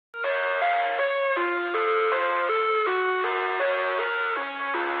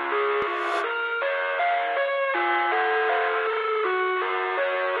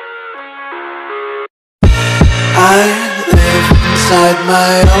inside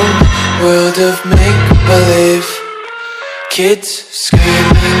my own world of make-believe. Kids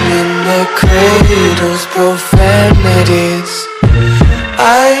screaming in the cradles, profanities.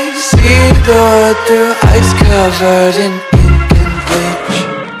 I see the world through ice covered in ink and bleach.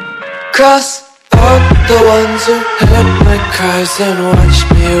 Cross out the ones who heard my cries and watched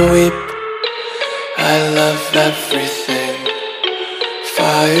me weep. I love everything.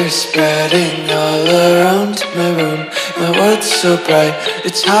 Fire spreading all around my room. My world's so bright,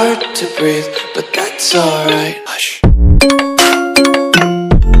 it's hard to breathe, but that's alright. Hush.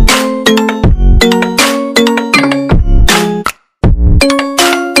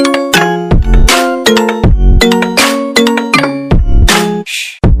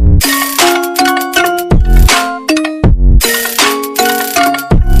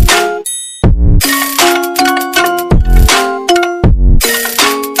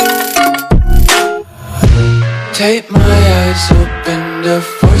 Tape my eyes open to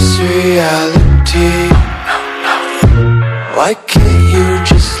force reality. Why can't you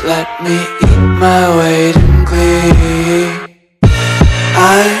just let me eat my weight in glee?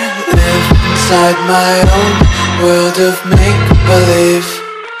 I live inside my own world of make-believe.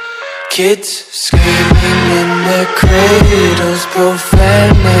 Kids screaming in their cradles,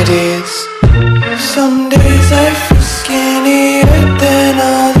 profanities. Some days I feel skinnier than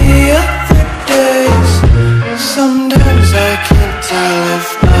all the other days. Sometimes I can't tell if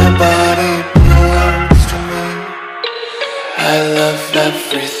my body belongs to me. I love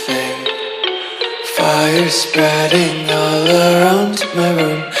everything. Fire spreading all around my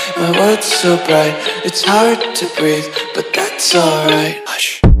room. My world's so bright, it's hard to breathe, but that's alright.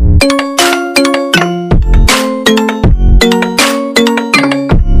 Hush.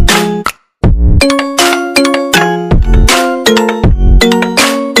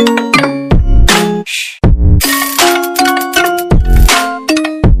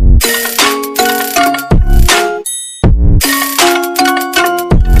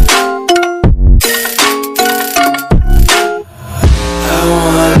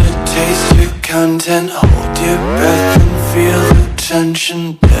 Content, hold your breath and feel the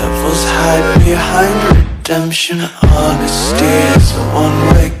tension. Devils hide behind redemption. Honesty is a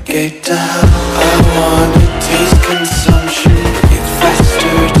one-way gate to hell. I wanna taste consumption, breathe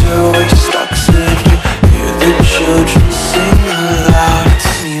faster to waste oxygen. Hear the children sing aloud. It's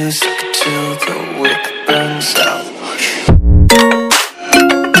music till the wick burns out.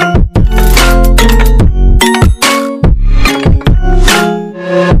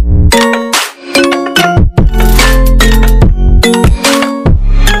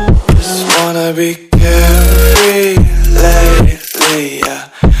 Be carefree lately, yeah.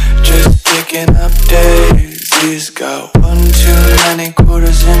 Just picking up daisies. Got one too many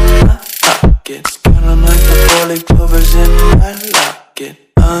quarters in my pockets. Count 'em like the 4-leaf clovers in my locket.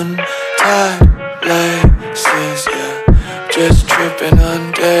 Untied laces, yeah. Just tripping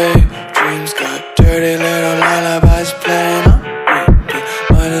on daydreams. Got dirty little lullabies playing on repeat.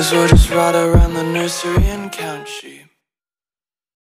 Might as well just ride around the nursery and count sheep.